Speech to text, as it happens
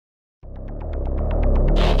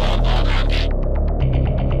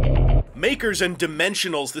Makers and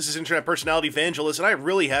Dimensionals, this is internet personality Vangelus, and I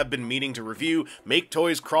really have been meaning to review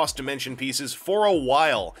Maketoys cross-dimension pieces for a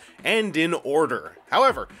while, and in order.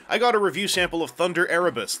 However, I got a review sample of Thunder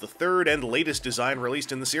Erebus, the third and latest design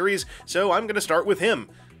released in the series, so I'm gonna start with him,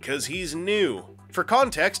 cause he's new. For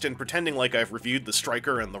context, and pretending like I've reviewed the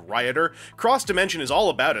Striker and the Rioter, cross-dimension is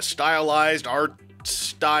all about a stylized art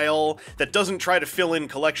style that doesn't try to fill in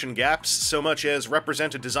collection gaps so much as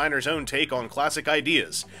represent a designer's own take on classic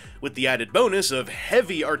ideas, with the added bonus of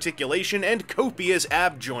heavy articulation and copious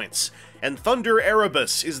ab joints. And Thunder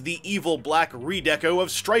Erebus is the evil black redeco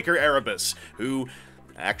of Striker Erebus, who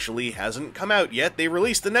actually hasn't come out yet. They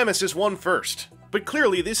released the Nemesis one first. But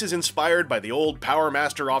clearly this is inspired by the old Power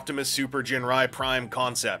Master Optimus Super Jinrai Prime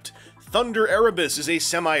concept. Thunder Erebus is a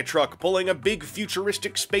semi-truck pulling a big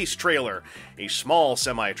futuristic space trailer, a small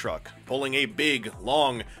semi-truck pulling a big,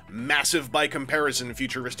 long, massive by comparison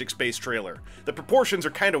futuristic space trailer. The proportions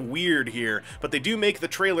are kind of weird here, but they do make the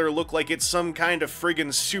trailer look like it's some kind of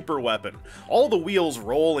friggin' super weapon. All the wheels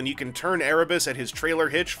roll and you can turn Erebus at his trailer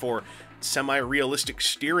hitch for semi-realistic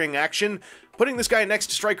steering action. Putting this guy next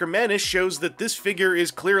to Striker Menace shows that this figure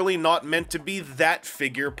is clearly not meant to be that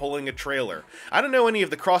figure pulling a trailer. I don't know any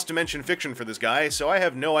of the cross-dimension fiction for this guy, so I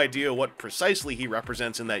have no idea what precisely he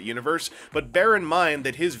represents in that universe, but bear in mind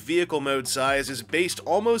that his vehicle mode size is based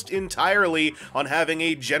almost entirely on having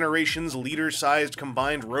a Generations leader-sized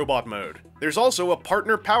combined robot mode. There's also a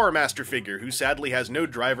partner Power Master figure who sadly has no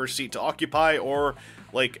driver's seat to occupy or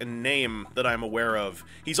like a name that I'm aware of.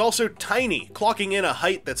 He's also tiny, clocking in a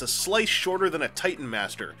height that's a slice shorter than a Titan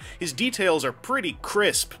Master. His details are pretty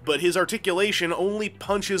crisp, but his articulation only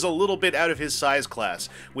punches a little bit out of his size class,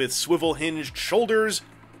 with swivel-hinged shoulders,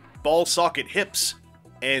 ball-socket hips,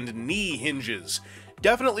 and knee hinges.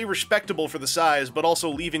 Definitely respectable for the size, but also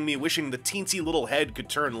leaving me wishing the teensy little head could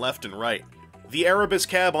turn left and right. The Erebus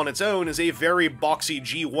cab on its own is a very boxy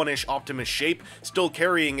G1-ish Optimus shape, still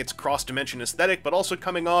carrying its cross-dimension aesthetic, but also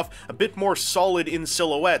coming off a bit more solid in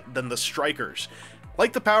silhouette than the Strikers.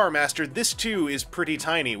 Like the Power Master, this too is pretty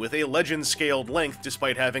tiny, with a Legend-scaled length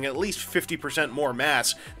despite having at least 50% more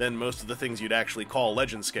mass than most of the things you'd actually call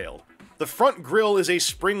Legend-scaled. The front grille is a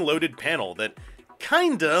spring-loaded panel that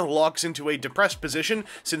kinda locks into a depressed position,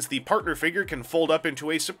 since the partner figure can fold up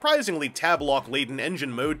into a surprisingly tab-lock-laden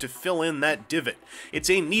engine mode to fill in that divot. It's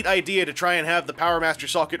a neat idea to try and have the Power Master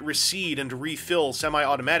socket recede and refill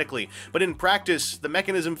semi-automatically, but in practice, the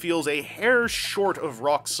mechanism feels a hair short of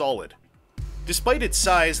rock solid. Despite its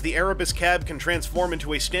size, the Erebus cab can transform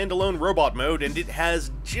into a standalone robot mode, and it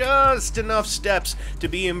has just enough steps to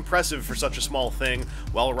be impressive for such a small thing,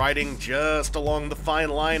 while riding just along the fine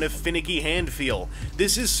line of finicky hand feel.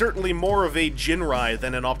 This is certainly more of a Jinrai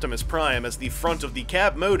than an Optimus Prime, as the front of the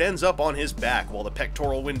cab mode ends up on his back, while the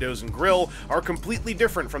pectoral windows and grille are completely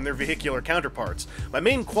different from their vehicular counterparts. My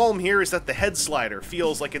main qualm here is that the head slider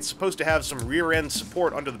feels like it's supposed to have some rear-end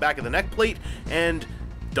support under the back of the neck plate, and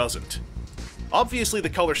doesn't. Obviously the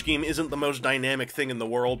color scheme isn't the most dynamic thing in the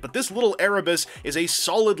world, but this little Erebus is a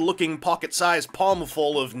solid-looking pocket-sized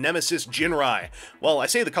palmful of Nemesis Jinrai. Well, I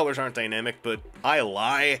say the colors aren't dynamic, but I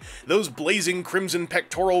lie. Those blazing crimson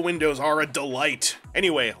pectoral windows are a delight.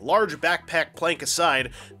 Anyway, large backpack plank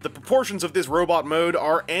aside, the proportions of this robot mode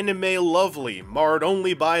are anime lovely, marred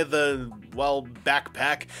only by the, well,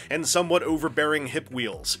 backpack and somewhat overbearing hip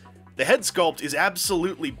wheels. The head sculpt is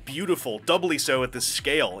absolutely beautiful, doubly so at this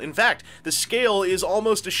scale. In fact, the scale is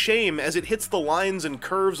almost a shame as it hits the lines and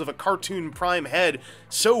curves of a cartoon Prime head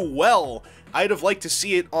so well. I'd have liked to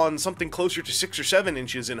see it on something closer to 6 or 7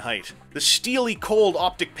 inches in height. The steely cold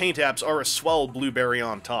optic paint apps are a swell blueberry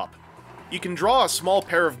on top. You can draw a small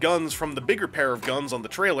pair of guns from the bigger pair of guns on the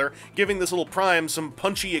trailer, giving this little Prime some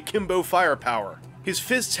punchy akimbo firepower. His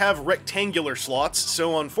fists have rectangular slots,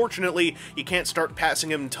 so unfortunately, you can't start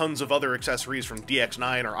passing him tons of other accessories from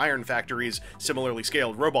DX9 or Iron Factory's similarly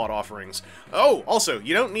scaled robot offerings. Oh, also,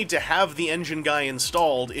 you don't need to have the engine guy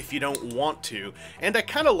installed if you don't want to, and I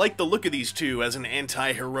kinda like the look of these two as an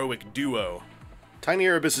anti-heroic duo. Tiny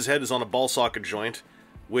Erebus's head is on a ball socket joint,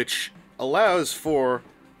 which allows for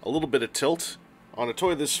a little bit of tilt on a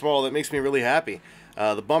toy this small that makes me really happy.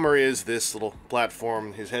 The bummer is this little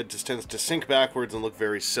platform, his head just tends to sink backwards and look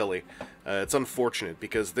very silly. It's unfortunate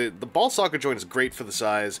because the ball socket joint is great for the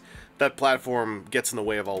size. That platform gets in the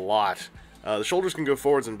way of a lot. The shoulders can go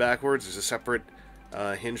forwards and backwards. There's a separate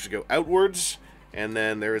hinge to go outwards. And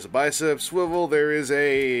then there is a bicep swivel. There is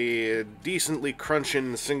a decently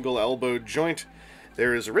crunching single elbow joint.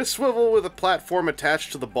 There is a wrist swivel with a platform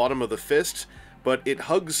attached to the bottom of the fist, but it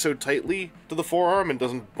hugs so tightly to the forearm and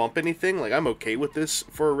doesn't bump anything. Like, I'm okay with this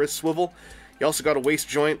for a wrist swivel. You also got a waist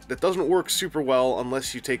joint that doesn't work super well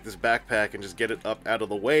unless you take this backpack and just get it up out of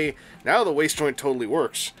the way. Now the waist joint totally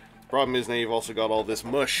works. Problem is now you've also got all this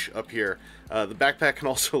mush up here. The backpack can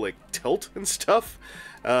also like tilt and stuff.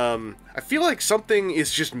 I feel like something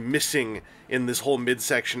is just missing in this whole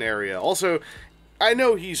midsection area. Also, I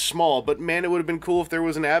know he's small, but man, it would have been cool if there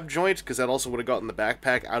was an ab joint, because that also would have gotten the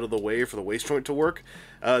backpack out of the way for the waist joint to work.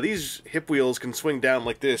 These hip wheels can swing down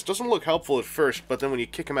like this. Doesn't look helpful at first, but then when you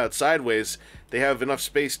kick them out sideways, they have enough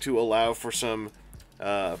space to allow for some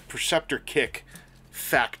perceptor kick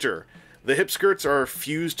factor. The hip skirts are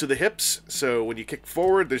fused to the hips, so when you kick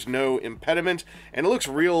forward, there's no impediment, and it looks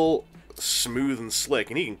real smooth and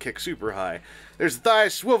slick, and he can kick super high. There's thigh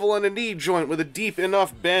swivel and a knee joint with a deep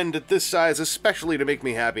enough bend at this size, especially to make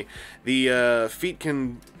me happy. The feet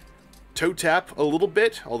can toe tap a little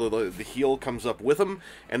bit, although the heel comes up with them.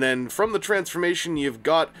 And then from the transformation, you've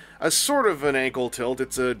got a sort of an ankle tilt.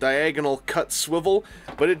 It's a diagonal cut swivel,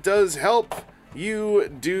 but it does help you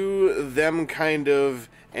do them kind of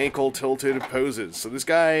ankle tilted poses. So this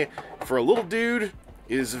guy, for a little dude,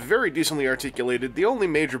 is very decently articulated. The only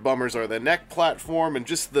major bummers are the neck platform and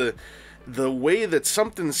just the way that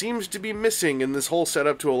something seems to be missing in this whole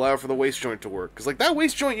setup to allow for the waist joint to work. Because like that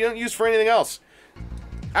waist joint you don't use for anything else.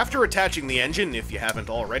 After attaching the engine, if you haven't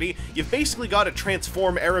already, you've basically got to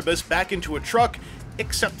transform Erebus back into a truck,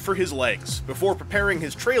 except for his legs, before preparing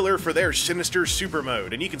his trailer for their sinister super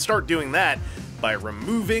mode. And you can start doing that by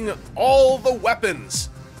removing all the weapons.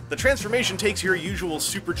 The transformation takes your usual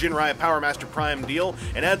Super Jinrai Power Master Prime deal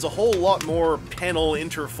and adds a whole lot more panel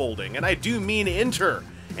interfolding, and I do mean inter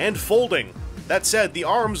and folding. That said, the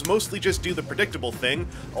arms mostly just do the predictable thing,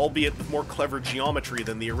 albeit with more clever geometry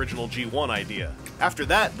than the original G1 idea. After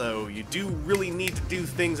that, though, you do really need to do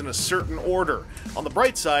things in a certain order. On the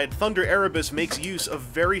bright side, Thunder Erebus makes use of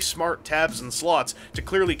very smart tabs and slots to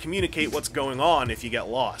clearly communicate what's going on if you get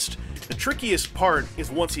lost. The trickiest part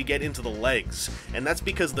is once you get into the legs, and that's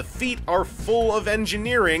because the feet are full of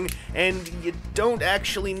engineering, and you don't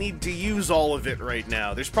actually need to use all of it right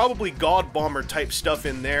now. There's probably God Bomber type stuff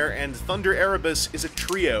in there, and Thunder Erebus is a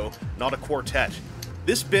trio, not a quartet.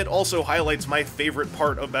 This bit also highlights my favorite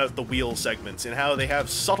part about the wheel segments, and how they have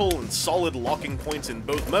subtle and solid locking points in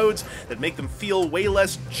both modes that make them feel way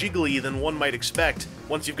less jiggly than one might expect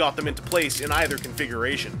once you've got them into place in either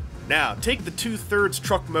configuration. Now, take the 2/3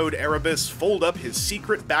 truck mode Erebus, fold up his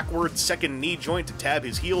secret backward second knee joint to tab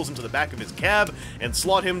his heels into the back of his cab, and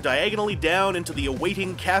slot him diagonally down into the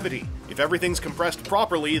awaiting cavity. If everything's compressed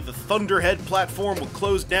properly, the Thunderhead platform will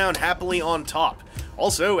close down happily on top.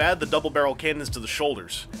 Also, add the double barrel cannons to the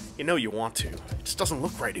shoulders. You know you want to. It just doesn't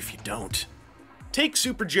look right if you don't. Take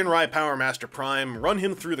Super Jinrai Power Master Prime, run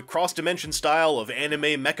him through the cross-dimension style of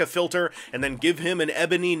anime mecha filter, and then give him an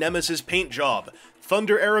ebony nemesis paint job.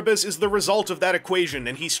 Thunder Erebus is the result of that equation,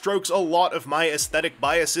 and he strokes a lot of my aesthetic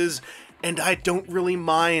biases, and I don't really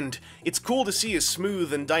mind. It's cool to see a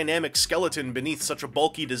smooth and dynamic skeleton beneath such a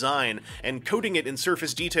bulky design, and coating it in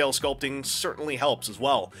surface detail sculpting certainly helps as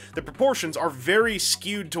well. The proportions are very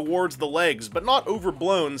skewed towards the legs, but not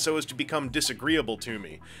overblown so as to become disagreeable to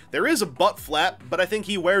me. There is a butt flap, but I think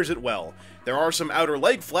he wears it well. There are some outer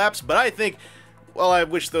leg flaps, but I think, well, I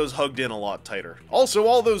wish those hugged in a lot tighter. Also,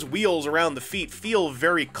 all those wheels around the feet feel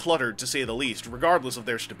very cluttered, to say the least, regardless of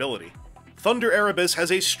their stability. Thunder Erebus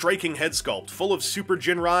has a striking head sculpt, full of Super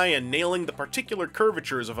Jinrai and nailing the particular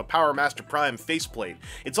curvatures of a Power Master Prime faceplate.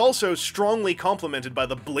 It's also strongly complemented by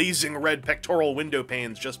the blazing red pectoral window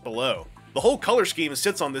panes just below. The whole color scheme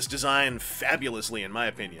sits on this design fabulously, in my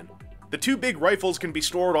opinion. The two big rifles can be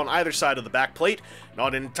stored on either side of the back plate.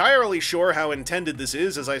 Not entirely sure how intended this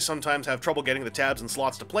is, as I sometimes have trouble getting the tabs and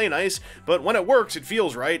slots to play nice, but when it works, it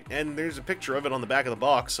feels right, and there's a picture of it on the back of the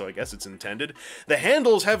box, so I guess it's intended. The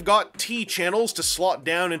handles have got T-channels to slot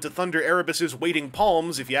down into Thunder Erebus's waiting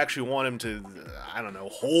palms if you actually want him to, I don't know,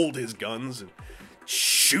 hold his guns and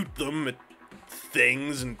shoot them at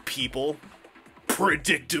things and people.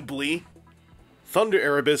 Predictably. Thunder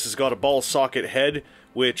Erebus has got a ball socket head,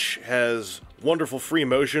 which has wonderful free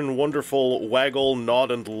motion, wonderful waggle,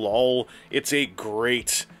 nod, and loll. It's a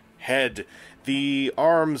great head. The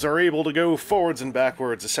arms are able to go forwards and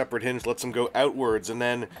backwards. A separate hinge lets them go outwards, and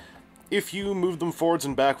then if you move them forwards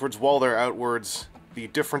and backwards while they're outwards, the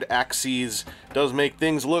different axes does make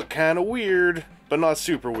things look kind of weird, but not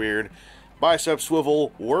super weird. Bicep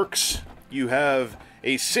swivel works. You have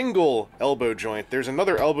a single elbow joint. There's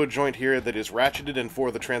another elbow joint here that is ratcheted, and for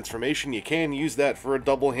the transformation you can use that for a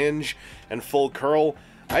double hinge and full curl.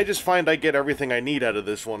 I just find I get everything I need out of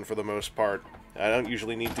this one for the most part. I don't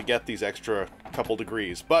usually need to get these extra couple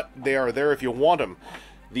degrees, but they are there if you want them.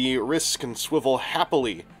 The wrists can swivel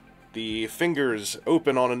happily The fingers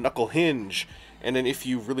open on a knuckle hinge, and then if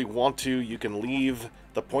you really want to, you can leave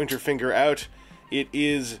the pointer finger out. It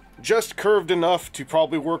is just curved enough to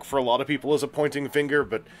probably work for a lot of people as a pointing finger,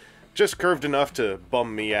 but just curved enough to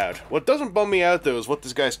bum me out. What doesn't bum me out, though, is what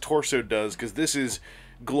this guy's torso does, because this is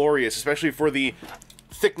glorious, especially for the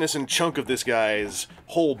thickness and chunk of this guy's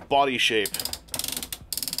whole body shape.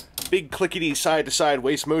 Big clickety side-to-side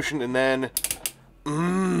waist motion, and then...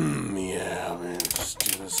 yeah, man, just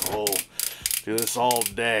do this all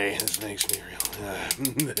day. This makes me real...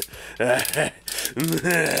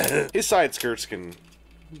 His side skirts can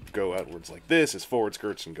go outwards like this, his forward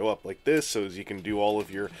skirts can go up like this, so as you can do all of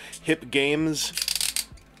your hip games.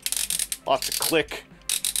 Lots of click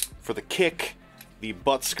for the kick. The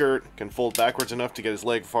butt skirt can fold backwards enough to get his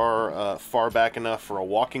leg far back enough for a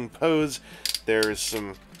walking pose. There's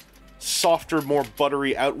some softer, more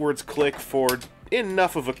buttery outwards click for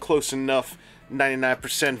enough of a close enough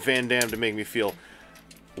 99% Van Damme to make me feel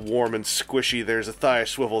warm and squishy. There's a thigh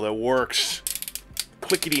swivel that works.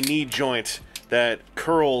 Clickety knee joint that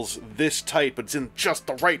curls this tight, but it's in just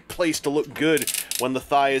the right place to look good when the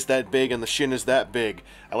thigh is that big and the shin is that big.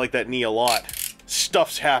 I like that knee a lot.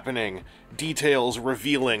 Stuff's happening. Details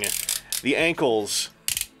revealing. The ankles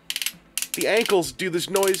do this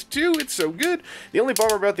noise too. It's so good. The only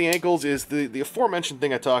bummer about the ankles is the aforementioned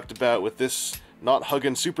thing I talked about with this not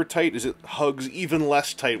hugging super tight, is it hugs even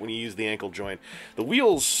less tight when you use the ankle joint. The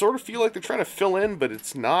wheels sort of feel like they're trying to fill in, but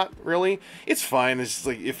it's not really. It's fine. It's just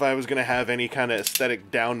like if I was going to have any kind of aesthetic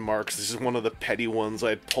down marks, this is one of the petty ones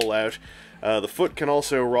I'd pull out. The foot can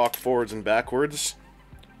also rock forwards and backwards,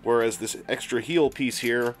 whereas this extra heel piece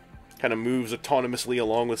here kind of moves autonomously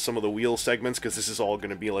along with some of the wheel segments, because this is all going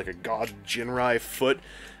to be like a God Jinrai foot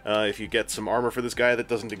if you get some armor for this guy that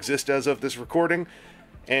doesn't exist as of this recording.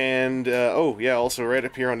 And oh yeah, also right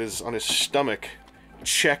up here on his stomach,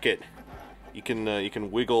 check it. You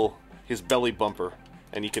can wiggle his belly bumper,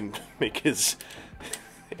 and you can make his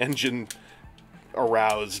engine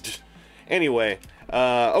aroused. Anyway,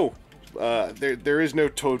 there is no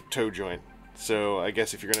toe joint. So I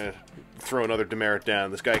guess if you're gonna throw another demerit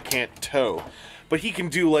down, this guy can't toe, but he can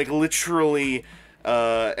do like literally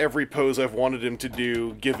every pose I've wanted him to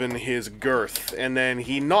do given his girth, and then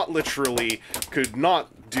he not literally could not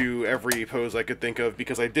do every pose I could think of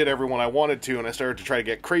because I did every one I wanted to, and I started to try to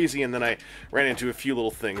get crazy, and then I ran into a few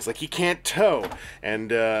little things like he can't toe,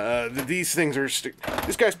 and these things are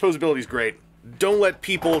this guy's posability is great. Don't let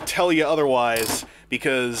people tell you otherwise,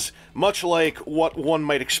 because much like what one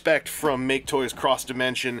might expect from Maketoys Cross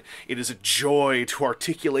Dimension, it is a joy to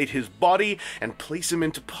articulate his body and place him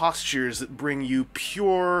into postures that bring you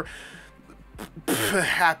pure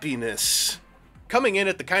happiness. Coming in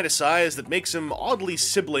at the kind of size that makes him oddly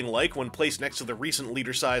sibling-like when placed next to the recent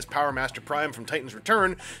leader-size Power Master Prime from Titan's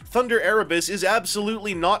Return, Thunder Erebus is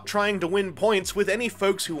absolutely not trying to win points with any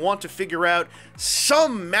folks who want to figure out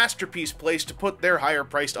some masterpiece place to put their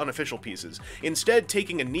higher-priced unofficial pieces, instead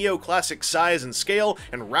taking a neoclassic size and scale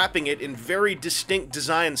and wrapping it in very distinct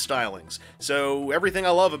design stylings. So everything I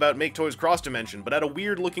love about Maketoys Cross Dimension, but at a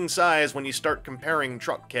weird-looking size when you start comparing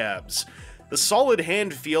truck cabs. The solid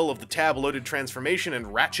hand feel of the tab-loaded transformation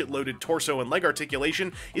and ratchet-loaded torso and leg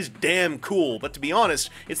articulation is damn cool, but to be honest,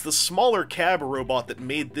 it's the smaller cab robot that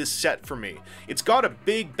made this set for me. It's got a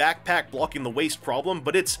big backpack blocking the waist problem,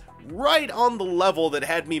 but it's right on the level that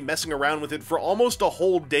had me messing around with it for almost a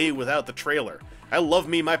whole day without the trailer. I love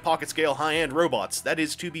me my pocket-scale high-end robots, that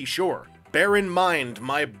is to be sure. Bear in mind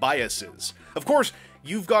my biases. Of course,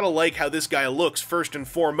 you've got to like how this guy looks first and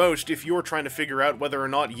foremost if you're trying to figure out whether or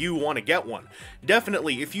not you want to get one.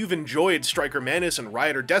 Definitely, if you've enjoyed Striker Manus and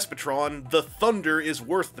Rioter Despotron, the Thunder is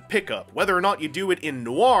worth the pickup. Whether or not you do it in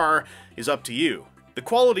Noir is up to you. The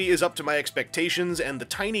quality is up to my expectations, and the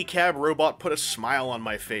tiny cab robot put a smile on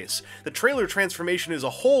my face. The trailer transformation is a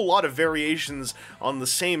whole lot of variations on the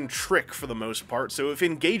same trick for the most part, so if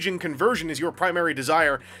engaging conversion is your primary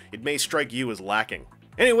desire, it may strike you as lacking.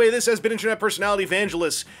 Anyway, this has been Internet Personality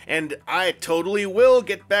Vangelus, and I totally will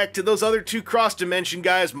get back to those other two cross-dimension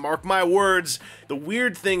guys, mark my words. The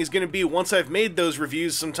weird thing is going to be once I've made those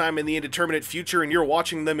reviews sometime in the indeterminate future and you're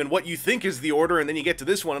watching them in what you think is the order, and then you get to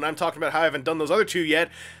this one and I'm talking about how I haven't done those other two yet.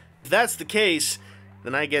 If that's the case,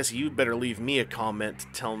 then I guess you'd better leave me a comment to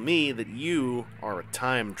tell me that you are a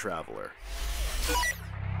time traveler.